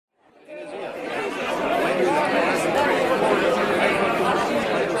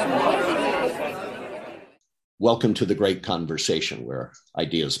Welcome to the great conversation where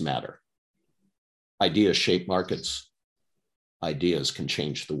ideas matter. Ideas shape markets. Ideas can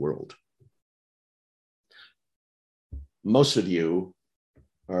change the world. Most of you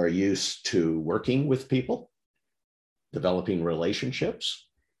are used to working with people, developing relationships,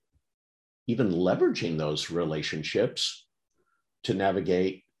 even leveraging those relationships to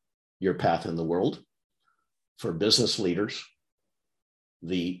navigate your path in the world. For business leaders,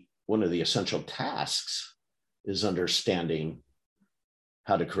 one of the essential tasks is understanding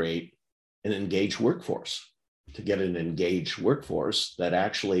how to create an engaged workforce, to get an engaged workforce that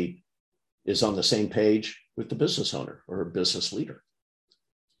actually is on the same page with the business owner or business leader.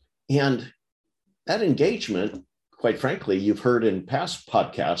 And that engagement, quite frankly, you've heard in past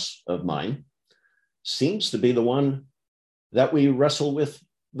podcasts of mine, seems to be the one that we wrestle with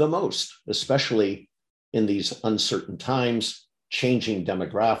the most, especially in these uncertain times, changing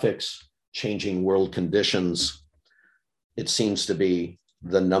demographics, changing world conditions. It seems to be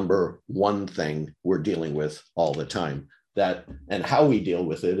the number one thing we're dealing with all the time. That, and how we deal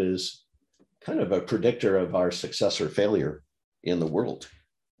with it is kind of a predictor of our success or failure in the world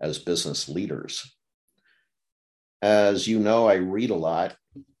as business leaders. As you know, I read a lot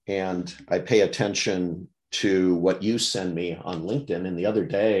and I pay attention to what you send me on LinkedIn. And the other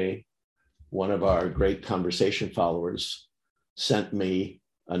day, one of our great conversation followers sent me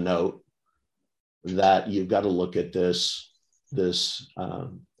a note that you've got to look at this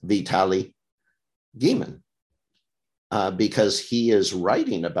Vitaly Gaiman, because he is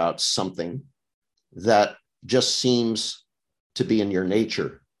writing about something that just seems to be in your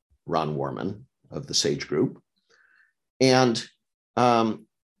nature, Ron Warman of the Sage Group. And the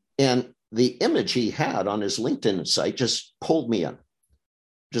image he had on his LinkedIn site just pulled me in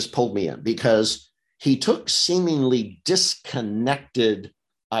because he took seemingly disconnected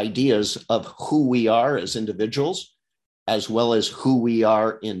ideas of who we are as individuals, as well as who we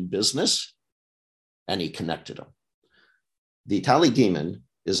are in business, and he connected them. Vitaly Gaiman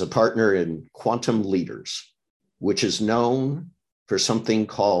is a partner in Quantum Leaders, which is known for something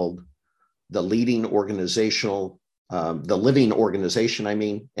called the Living Organizational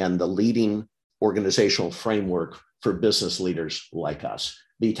Framework for business leaders like us.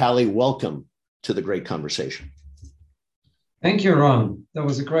 Vitaly, welcome to the great conversation. Thank you, Ron. That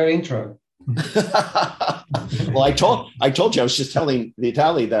was a great intro. Well, I told you, I was just telling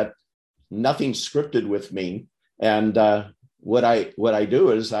Vitaly that nothing's scripted with me. And what I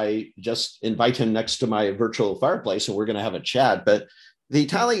do is I just invite him next to my virtual fireplace and we're going to have a chat. But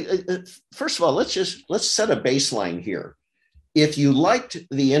Vitaly, first of all, let's set a baseline here. If you liked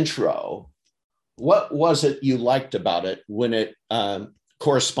the intro, what was it you liked about it when it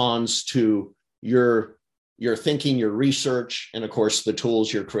corresponds to your thinking, your research, and of course the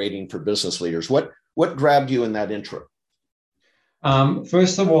tools you're creating for business leaders? What grabbed you in that intro?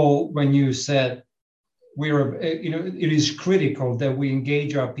 First of all, when you said it is critical that we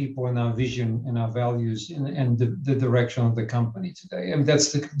engage our people in our vision and our values and the direction of the company today, and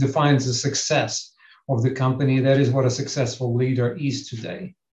defines the success of the company. That is what a successful leader is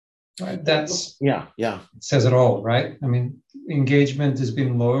today. Right? Says it all, right? I mean, engagement has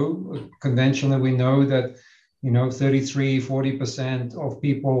been low. Conventionally, we know that 33-40% of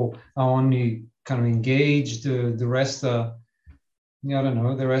people are only kind of engaged. The rest are,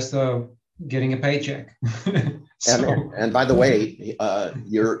 the rest are getting a paycheck. And by the way,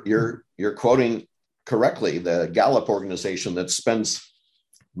 you're quoting correctly the Gallup organization that spends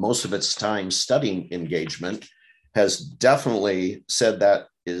most of its time studying engagement has definitely said that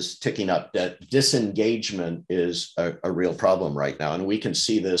is ticking up, that disengagement is a real problem right now. And we can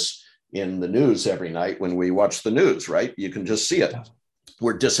see this in the news every night when we watch the news, right? You can just see it.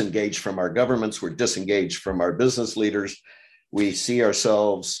 We're disengaged from our governments. We're disengaged from our business leaders. We see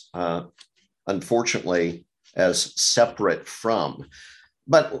ourselves, unfortunately, as separate from.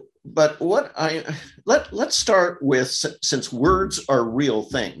 But let's start with, since words are real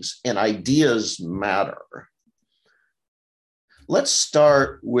things and ideas matter, let's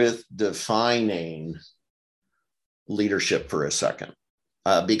start with defining leadership for a second,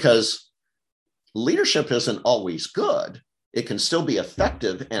 because leadership isn't always good. It can still be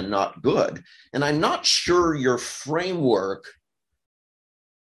effective and not good. And I'm not sure your framework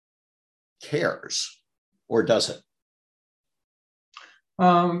cares, or does it?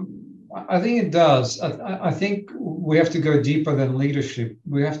 I think it does. I think we have to go deeper than leadership.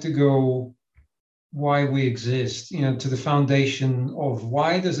 We have to go why we exist, to the foundation of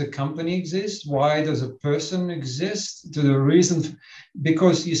why does a company exist? Why does a person exist? To the reason,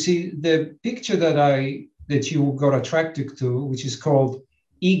 because you see the picture that you got attracted to, which is called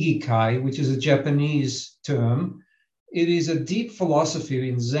Ikigai, which is a Japanese term. It is a deep philosophy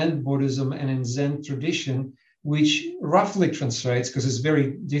in Zen Buddhism and in Zen tradition, which roughly translates, because it's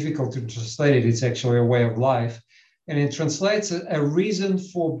very difficult to translate it, it's actually a way of life, and it translates a reason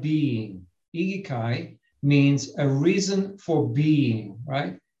for being. Ikigai means a reason for being,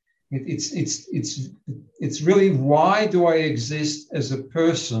 right? It's really, why do I exist as a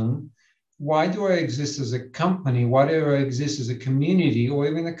person? Why do I exist as a company? Why do I exist as a community or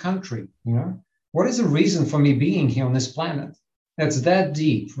even a country? You know, what is the reason for me being here on this planet? That's that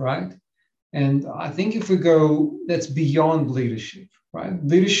deep, right? And I think if we go, that's beyond leadership, right?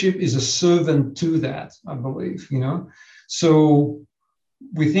 Leadership is a servant to that, I believe, you know? So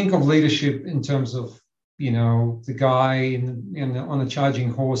we think of leadership in terms of, you know, the guy on a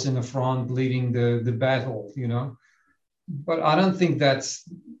charging horse in the front leading the battle, you know? But I don't think that's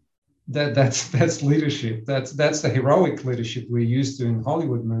leadership. That's the heroic leadership we're used to in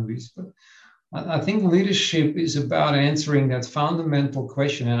Hollywood movies. But I think leadership is about answering that fundamental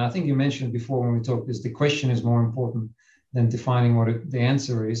question. And I think you mentioned before when we talked, is the question is more important than defining what the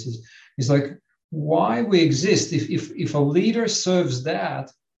answer is like why we exist. If a leader serves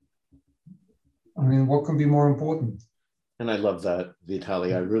that, I mean, what can be more important? And I love that,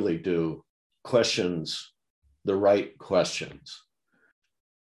 Vitaly. I really do. Questions, the right questions,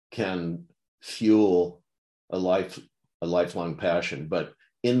 can fuel a lifelong passion. But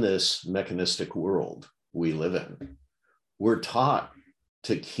in this mechanistic world we live in, we're taught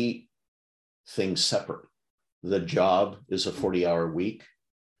to keep things separate. The job is a 40-hour week.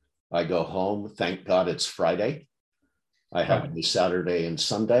 I go home, thank God it's Friday. I have my Saturday and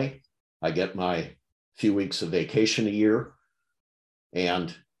Sunday. I get my few weeks of vacation a year.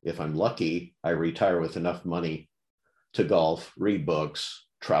 And if I'm lucky, I retire with enough money to golf, read books,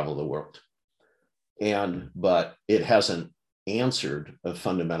 travel the world. But it hasn't answered a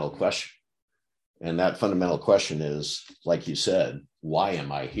fundamental question. And that fundamental question is, like you said, why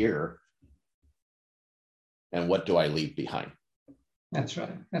am I here? And what do I leave behind? That's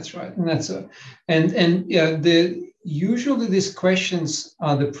right. And usually these questions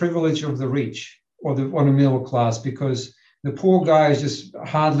are the privilege of the rich or the middle class, because the poor guy is just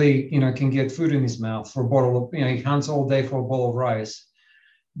hardly, can get food in his mouth for a bottle of, he hunts all day for a bowl of rice.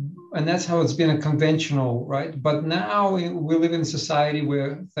 And that's how it's been a conventional, right? But now we live in a society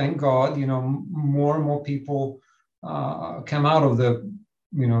where, thank God, more and more people come out of the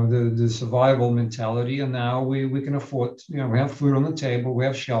survival mentality, and now we can afford, we have food on the table, we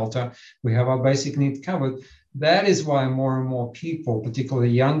have shelter, we have our basic needs covered. That is why more and more people,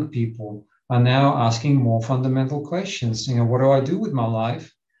 particularly young people, are now asking more fundamental questions. What do I do with my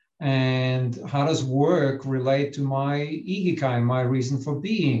life? And how does work relate to my ikigai, my reason for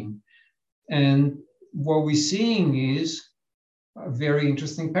being? And what we're seeing is a very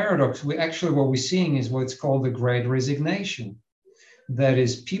interesting paradox. What we're seeing is what's called the Great Resignation. That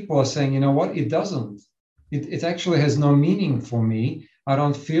is, people are saying, what, it doesn't. It actually has no meaning for me. I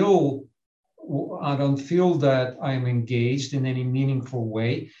don't feel that I'm engaged in any meaningful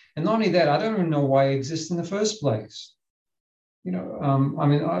way. And not only that, I don't even know why I exist in the first place.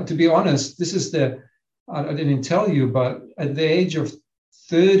 To be honest, this is I didn't tell you, but at the age of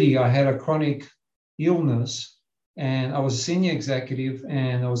 30, I had a chronic illness, and I was a senior executive,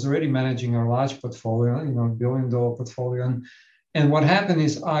 and I was already managing a large portfolio, $1 billion portfolio. And what happened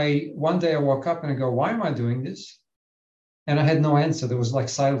is one day I woke up and I go, why am I doing this? And I had no answer. There was like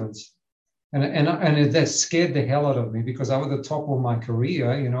silence. And that scared the hell out of me, because I was at the top of my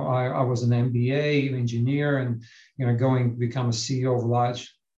career. I was an MBA engineer and, going to become a CEO of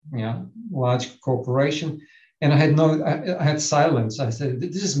a large corporation. And I had silence. I said,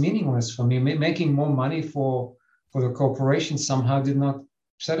 this is meaningless for me. Making more money for the corporation somehow did not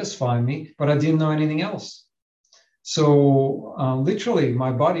satisfy me, but I didn't know anything else. So literally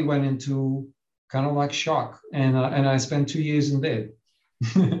my body went into kind of like shock, and I spent 2 years in bed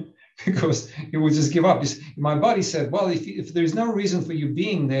because it would just give up. My body said, well, if there's no reason for you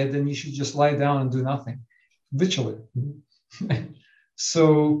being there, then you should just lie down and do nothing, literally.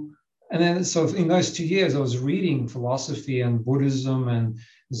 So in those 2 years, I was reading philosophy and Buddhism and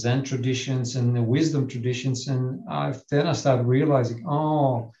Zen traditions and the wisdom traditions. And then I started realizing,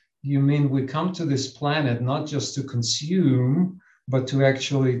 you mean we come to this planet not just to consume, but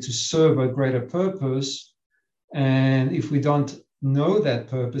to serve a greater purpose. And if we don't know that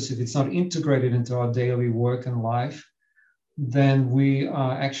purpose, if it's not integrated into our daily work and life, then we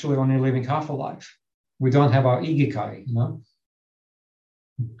are actually only living half a life. We don't have our ikigai,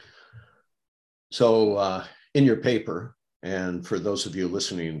 So in your paper, and for those of you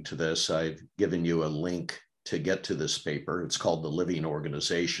listening to this, I've given you a link to get to this paper. It's called The Living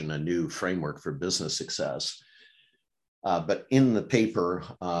Organization, a New Framework for Business Success. But in the paper,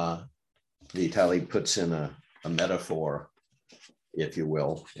 Vitaly puts in a metaphor, if you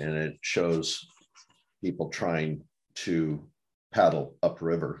will, and it shows people trying to paddle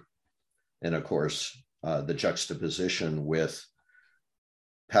upriver. And of course, the juxtaposition with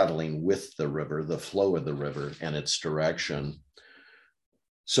paddling with the river, the flow of the river and its direction.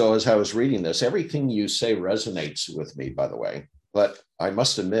 So as I was reading this, everything you say resonates with me, by the way, but I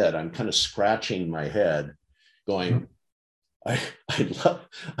must admit, I'm kind of scratching my head going,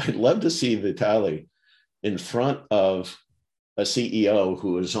 I'd love to see Vitaly in front of a CEO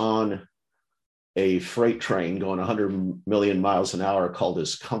who is on a freight train going 100 million miles an hour called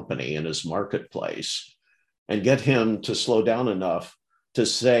his company in his marketplace, and get him to slow down enough to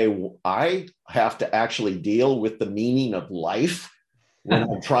say, I have to actually deal with the meaning of life when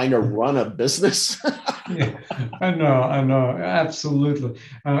I'm trying to run a business. Yeah, I know, absolutely.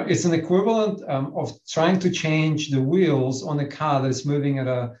 It's an equivalent of trying to change the wheels on a car that's moving at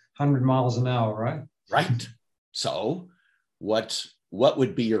 100 miles an hour, right? Right. So what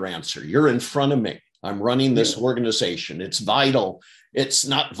would be your answer? You're in front of me. I'm running this organization. It's vital. It's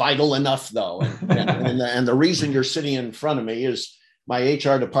not vital enough, though. And the reason you're sitting in front of me is my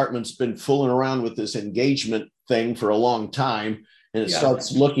HR department's been fooling around with this engagement thing for a long time. And it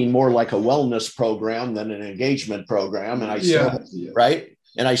starts looking more like a wellness program than an engagement program. And I still, right?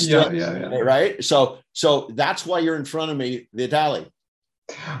 And I still, right? So that's why you're in front of me, Vitaly.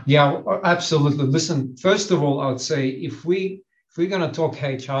 Yeah, absolutely. Listen, first of all, I would say if we're going to talk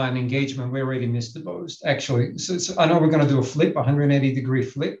HR and engagement, we already missed the boat, actually. So I know we're going to do a 180-degree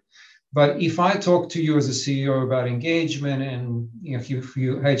flip. But if I talk to you as a CEO about engagement and a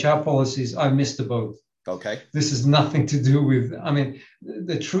few HR policies, I missed the boat. Okay. This has nothing to do with, I mean,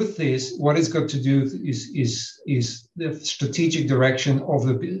 the truth is what it's got to do is the strategic direction of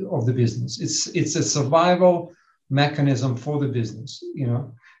the business. It's a survival mechanism for the business,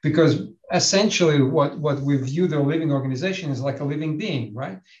 because essentially what we view the living organization is like a living being,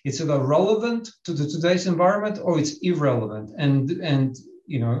 right? It's either relevant to today's environment or it's irrelevant. And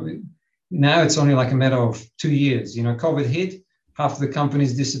now it's only like a matter of 2 years. COVID hit, half the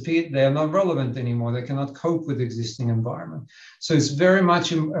companies disappeared. They are not relevant anymore. They cannot cope with the existing environment. So it's very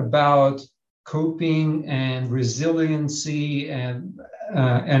much about coping and resiliency, and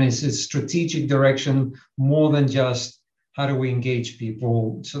it's a strategic direction more than just how do we engage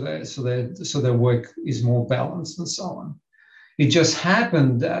people so their work is more balanced and so on. It just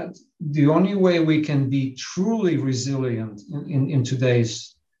happened that the only way we can be truly resilient in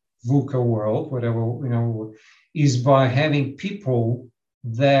today's VUCA world, whatever, is by having people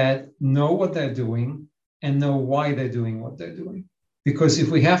that know what they're doing and know why they're doing what they're doing. Because if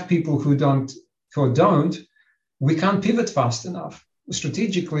we have people who don't, we can't pivot fast enough.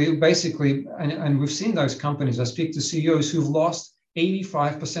 Strategically, basically, and we've seen those companies. I speak to CEOs who've lost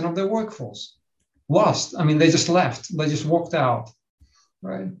 85% of their workforce. They just left. They just walked out,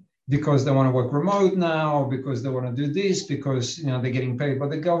 right? Because they want to work remote now, because they want to do this, because they're getting paid by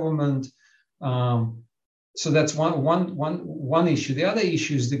the government. So that's one issue. The other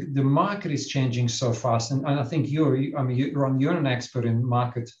issue is the market is changing so fast, and I think you're an expert in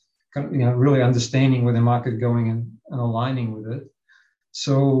market, really understanding where the market going and aligning with it.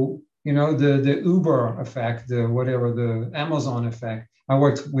 So the Uber effect, the Amazon effect. I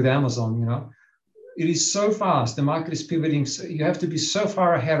worked with Amazon. It is so fast. The market is pivoting. So you have to be so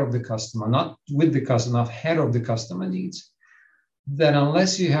far ahead of the customer, not with the customer, ahead of the customer needs. That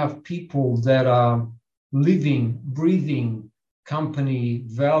unless you have people that are living, breathing company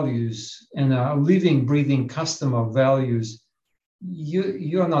values and living, breathing customer values,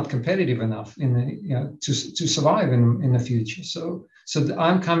 you are not competitive enough to survive in the future. So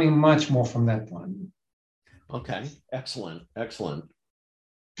I'm coming much more from that point of view. Okay, excellent.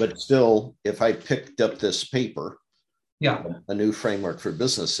 But still, if I picked up this paper, a new framework for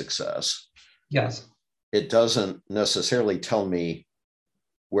business success, yes, it doesn't necessarily tell me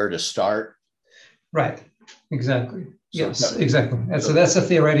where to start. Right. Exactly. Yes, exactly. So that's a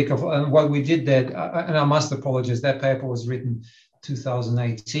theoretical. And what we did that, and I must apologize, that paper was written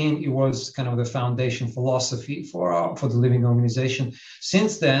 2018. It was kind of the foundation philosophy for the living organization.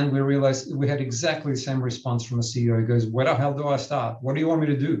 Since then, we realized we had exactly the same response from a CEO. He goes, "Where the hell do I start? What do you want me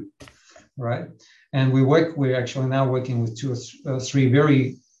to do?" Right? And we're actually now working with 2 or 3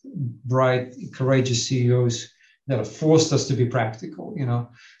 very bright, courageous CEOs that have forced us to be practical,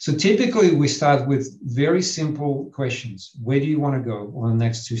 So typically we start with very simple questions. Where do you want to go over the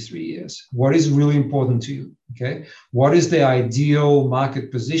next 2-3 years? What is really important to you? Okay. What is the ideal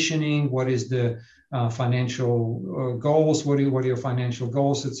market positioning? What is the financial goals? What are your financial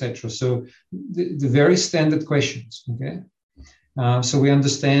goals, etc.? So the very standard questions. Okay. So we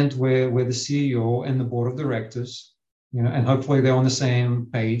understand where the CEO and the board of directors, and hopefully they're on the same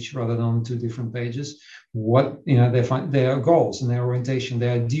page rather than on two different pages. What they find their goals and their orientation,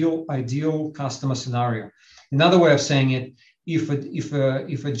 their ideal customer scenario. Another way of saying it: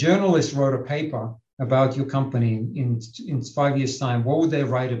 if a journalist wrote a paper about your company in 5 years' time, what would they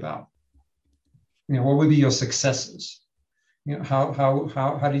write about? What would be your successes?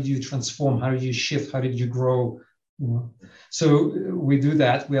 How did you transform? How did you shift? How did you grow? So we do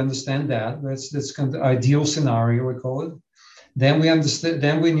that. We understand that. That's kind of the ideal scenario, we call it. Then we understand.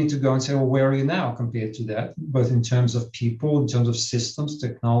 Then we need to go and say, well, where are you now compared to that? Both in terms of people, in terms of systems,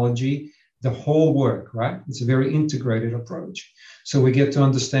 technology, the whole work. Right? It's a very integrated approach. So we get to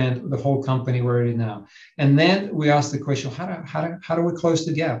understand the whole company where it is now, and then we ask the question: how do we close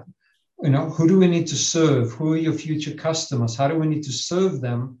the gap? Who do we need to serve? Who are your future customers? How do we need to serve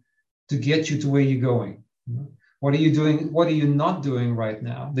them to get you to where you're going? What are you doing? What are you not doing right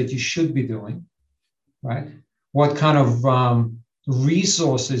now that you should be doing? Right? What kind of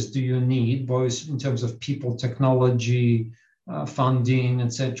resources do you need, both in terms of people, technology, funding,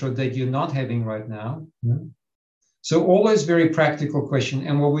 etc., that you're not having right now? So all those very practical questions.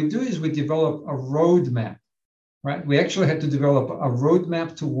 And what we do is we develop a roadmap. Right? We actually had to develop a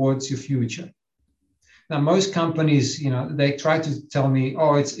roadmap towards your future. Now, most companies, they try to tell me,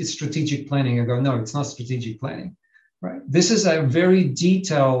 oh, it's strategic planning. I go, no, it's not strategic planning, right? This is a very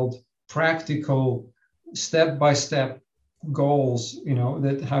detailed, practical, step-by-step goals,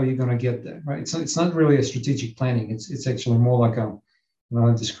 that how you're going to get there, right? So it's not really a strategic planning. It's actually more like how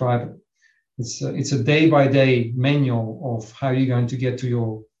I describe it. It's a day-by-day manual of how you're going to get to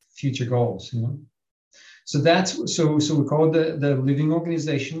your future goals, So so we call it the Living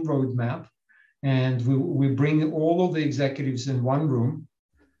Organization Roadmap. And we bring all of the executives in one room,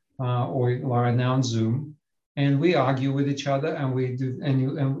 or right now on Zoom, and we argue with each other, and we do,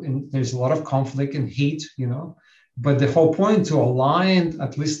 and there's a lot of conflict and heat, But the whole point to align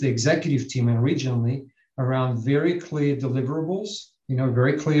at least the executive team and regionally around very clear deliverables,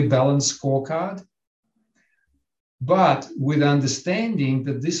 very clear balanced scorecard, but with understanding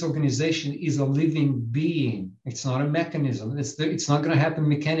that this organization is a living being. It's not a mechanism. It's not going to happen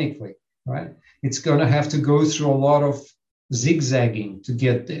mechanically. Right? It's going to have to go through a lot of zigzagging to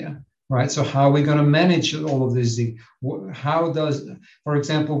get there, right? So how are we going to manage all of this? For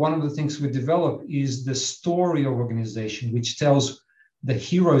example, one of the things we develop is the story of organization, which tells the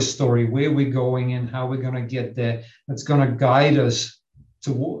hero story, where we're going and how we're going to get there. That's going to guide us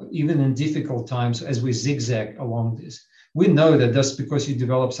to, even in difficult times, as we zigzag along this. We know that just because you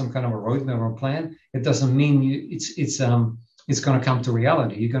develop some kind of a roadmap or plan, it doesn't mean it's going to come to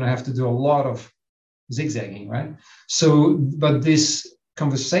reality. You're going to have to do a lot of zigzagging, right? So, but this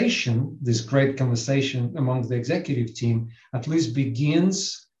great conversation among the executive team, at least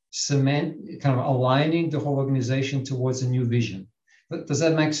begins kind of aligning the whole organization towards a new vision. Does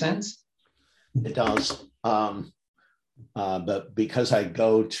that make sense? It does. But because I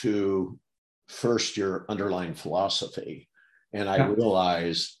go to first your underlying philosophy, and I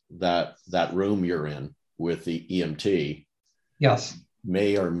realize that room you're in with the EMT, yes,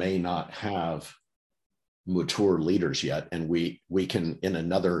 may or may not have mature leaders yet. And we can, in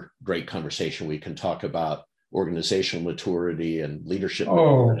another great conversation, we can talk about organizational maturity and leadership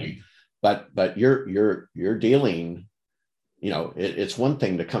maturity. But you're dealing, it's one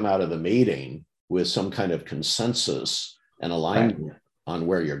thing to come out of the meeting with some kind of consensus and alignment on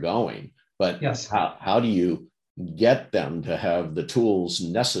where you're going, but how do you get them to have the tools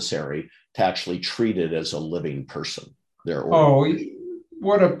necessary to actually treat it as a living person?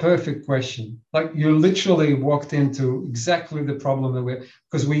 What a perfect question. Like, you literally walked into exactly the problem that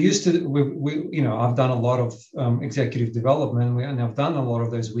because we used to, I've done a lot of executive development, and I've done a lot of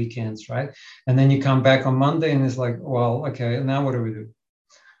those weekends, right? And then you come back on Monday and it's like, well, okay, now what do we do,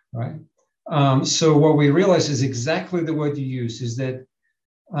 right? So what we realize is exactly the word you use, is that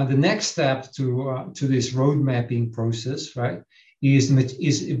the next step to this road mapping process, right, is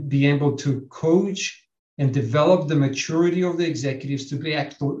be able to coach and develop the maturity of the executives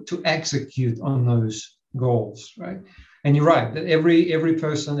to execute on those goals, right? And you're right that every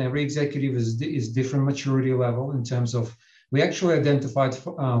person, every executive is different maturity level in terms of. We actually identified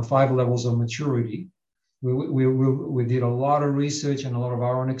 5 levels of maturity. We did a lot of research and a lot of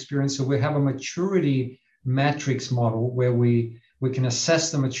our own experience, so we have a maturity matrix model where we can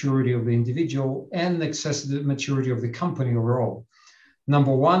assess the maturity of the individual and assess the maturity of the company overall.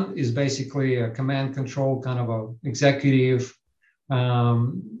 Number one is basically a command control kind of a executive.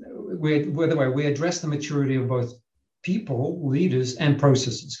 We address the maturity of both people, leaders, and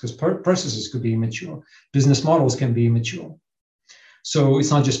processes, because processes could be immature. Business models can be immature. So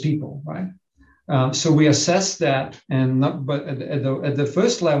it's not just people, right? So we assess that, but at the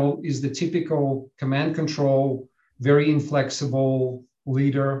first level is the typical command control, very inflexible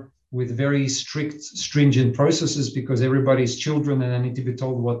leader with very strict, stringent processes because everybody's children and they need to be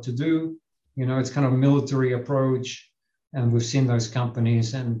told what to do. You know, it's kind of a military approach, and we've seen those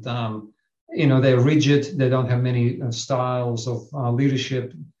companies, and you know, they're rigid. They don't have many styles of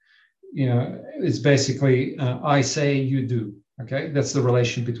leadership. You know, it's basically I say, you do. Okay, that's the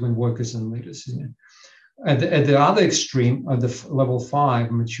relation between workers and leaders. Isn't it? At the other extreme, at the level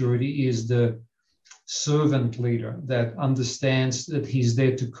 5 maturity, is the servant leader that understands that he's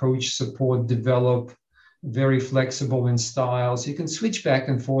there to coach, support, develop, very flexible in styles. He can switch back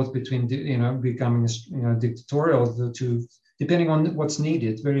and forth between, you know, becoming, you know, dictatorial to depending on what's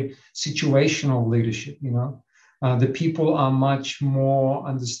needed. Very situational leadership. You know, the people are much more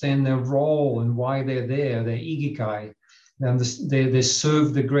understand their role and why they're there. They're ikigai. They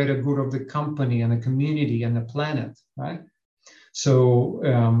serve the greater good of the company and the community and the planet, right? So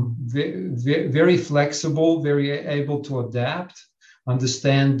very flexible, very able to adapt,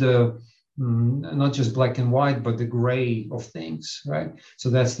 understand not just black and white, but the gray of things, right?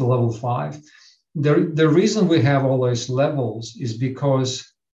 So that's the level 5. The reason we have all those levels is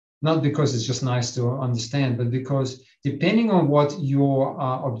because, not because it's just nice to understand, but because depending on what your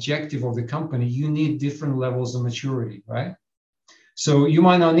objective of the company, you need different levels of maturity, right? So you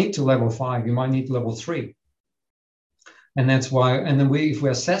might not need to level 5, you might need level 3. And that's why, and then if we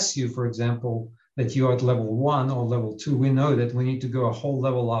assess you, for example, that you're at level 1 or level 2, we know that we need to go a whole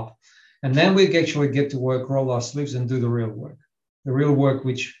level up. And then we actually get to work, roll our sleeves and do the real work. The real work,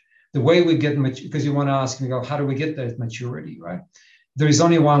 which the way we get, because you want to ask me, how do we get that maturity, right? There is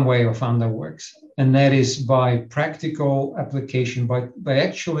only one way of how that works, and that is by practical application, by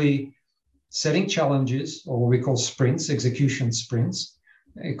actually setting challenges, or what we call sprints, execution sprints.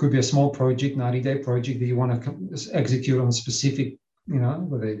 It could be a small project, 90-day project that you want to execute on specific, you know,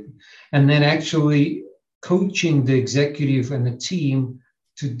 and then actually coaching the executive and the team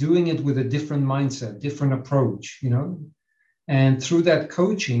to doing it with a different mindset, different approach, you know. And through that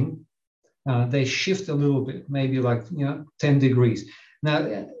coaching, they shift a little bit, maybe like, you know, 10 degrees.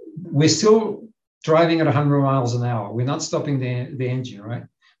 Now, we're still driving at 100 miles an hour. We're not stopping the engine, right?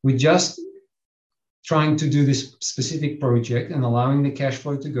 We're just trying to do this specific project and allowing the cash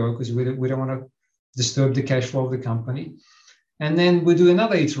flow to go, because we don't want to disturb the cash flow of the company. And then we do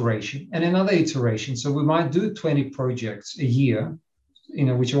another iteration and another iteration. So we might do 20 projects a year, you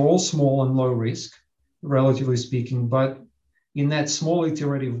know, which are all small and low risk, relatively speaking. But in that small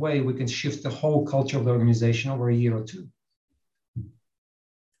iterative way, we can shift the whole culture of the organization over a year or two.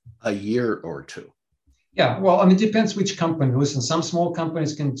 A year or two? Yeah, well, I mean, it depends which company. Listen, some small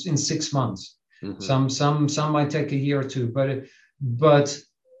companies can in 6 months. Mm-hmm. Some might take a year or two, but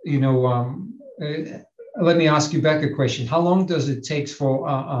you know, let me ask you back a question. How long does it take for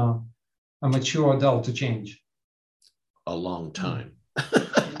a mature adult to change? A long time.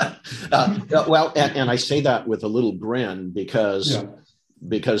 Well, and I say that with a little grin because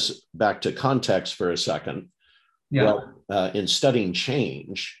back to context for a second. Yeah. Well, in studying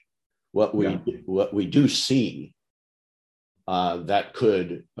change, what we do see that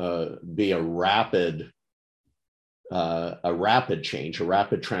could be a rapid change, a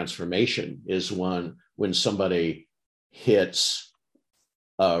rapid transformation, is when somebody hits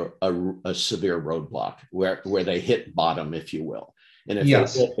a severe roadblock where they hit bottom, if you will. And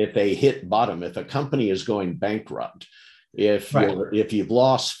if they hit bottom, if a company is going bankrupt, if you've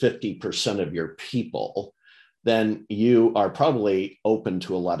lost 50% of your people, then you are probably open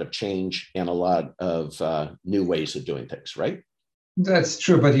to a lot of change and a lot of new ways of doing things, right? That's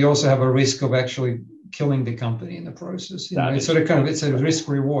true, but you also have a risk of actually killing the company in the process. You know, it's sort of it's a risk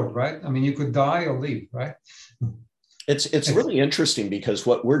reward, right? I mean, you could die or leave, right? It's really interesting because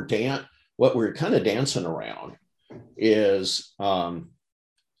what we're kind of dancing around is, and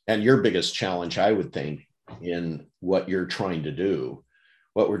your biggest challenge, I would think, in what you're trying to do,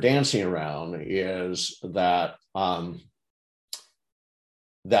 what we're dancing around is that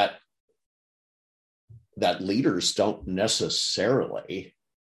that leaders don't necessarily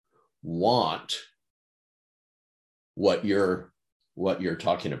want what you're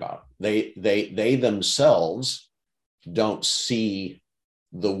talking about. They themselves don't see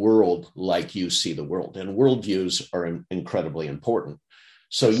the world like you see the world. And worldviews are incredibly important.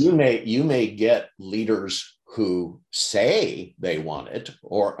 So you may get leaders who say they want it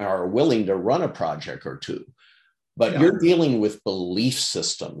or are willing to run a project or two, but you're dealing with belief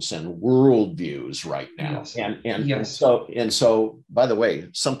systems and worldviews right now. Yes. And so, by the way,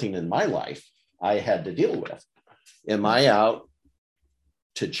 something in my life I had to deal with. Am I out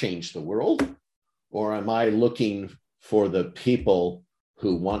to change the world, or am I looking for the people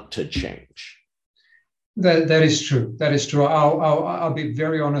who want to change? That is true. That is true. I'll be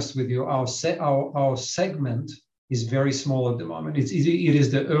very honest with you. Our segment is very small at the moment. It is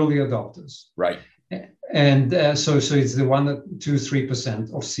the early adopters, right? And so it's the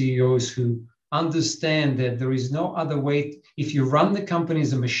 2-3% of CEOs who understand that there is no other way. If you run the company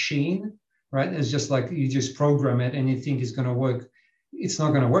as a machine, right? It's just like you just program it and you think it's going to work. It's not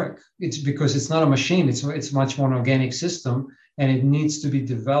going to work. It's because it's not a machine. It's much more an organic system, and it needs to be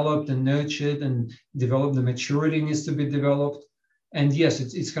developed and nurtured and developed. The maturity needs to be developed. And yes,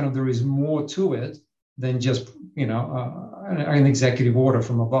 it's kind of, there is more to it than just, an executive order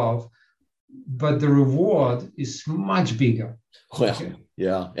from above. But the reward is much bigger. Well,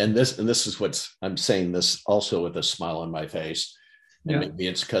 yeah. And this is I'm saying this also with a smile on my face. And maybe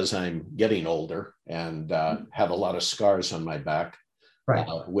it's because I'm getting older and have a lot of scars on my back, right.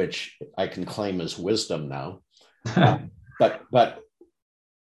 Which I can claim as wisdom now. But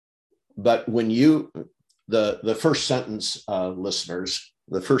when the first sentence, listeners,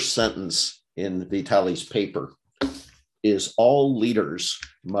 the first sentence in Vitali's paper is all leaders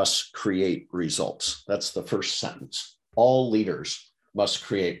must create results. That's the first sentence. All leaders must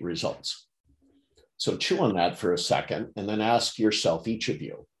create results. So chew on that for a second and then ask yourself, each of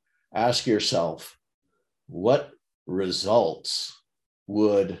you, ask yourself, what results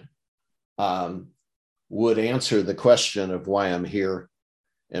would answer the question of why I'm here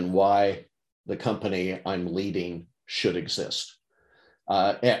and why the company I'm leading should exist.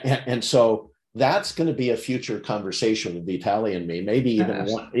 And so that's going to be a future conversation with Vitali and me, maybe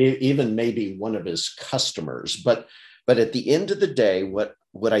even maybe one of his customers. But at the end of the day, what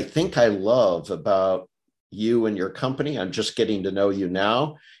I think I love about you and your company, I'm just getting to know you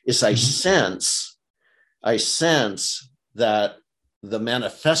now, is I sense that the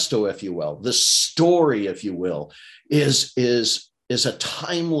manifesto, if you will, the story, if you will, is a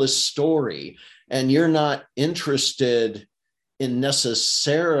timeless story. And you're not interested in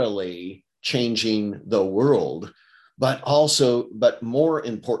necessarily changing the world, but more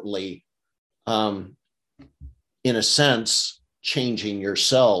importantly, in a sense, changing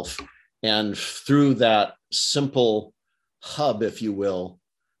yourself. And through that simple hub, if you will,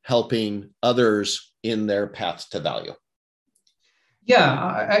 helping others in their path to value. Yeah,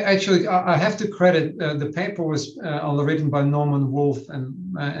 I have to credit, the paper was written by Norman Wolfe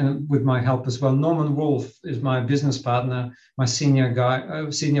and with my help as well. Norman Wolfe is my business partner, my senior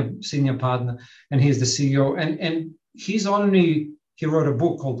partner, and he's the CEO. And he wrote a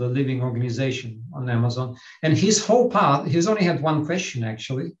book called The Living Organization on Amazon. And his whole part, he's only had one question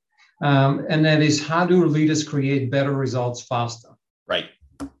actually, and that is, how do leaders create better results faster? Right.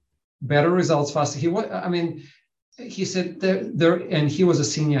 Better results faster. He said there, and he was a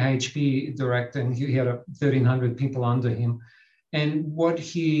senior HP director, and he had 1,300 people under him. And what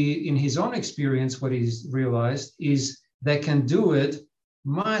in his own experience, what he's realized is they can do it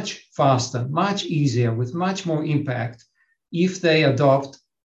much faster, much easier, with much more impact if they adopt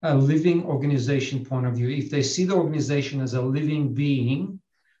a living organization point of view, if they see the organization as a living being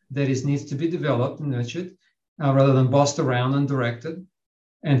that needs to be developed and nurtured, rather than bossed around and directed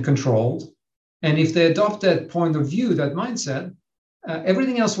and controlled. And if they adopt that point of view, that mindset,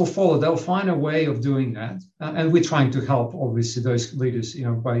 everything else will follow. They'll find a way of doing that. And we're trying to help, obviously, those leaders,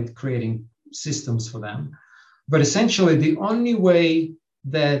 by creating systems for them. But essentially, the only way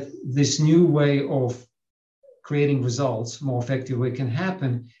that this new way of creating results more effectively can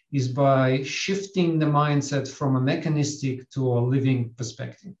happen is by shifting the mindset from a mechanistic to a living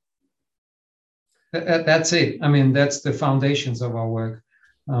perspective. That's it. That's the foundations of our work.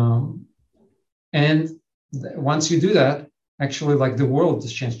 And once you do that, actually, like, the world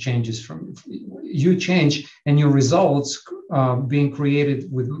changes from you change, and your results being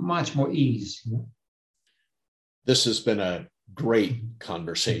created with much more ease. This has been a great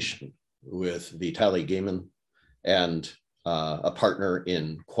conversation with Vitali Gaiman and a partner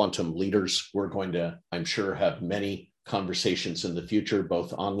in Quantum Leaders. We're going to, I'm sure, have many conversations in the future,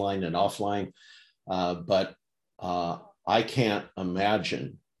 both online and offline. But I can't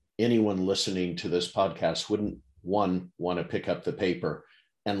imagine anyone listening to this podcast wouldn't want to pick up the paper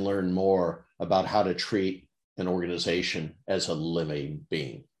and learn more about how to treat an organization as a living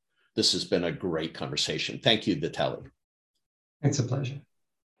being. This has been a great conversation. Thank you, Vitaly. It's a pleasure.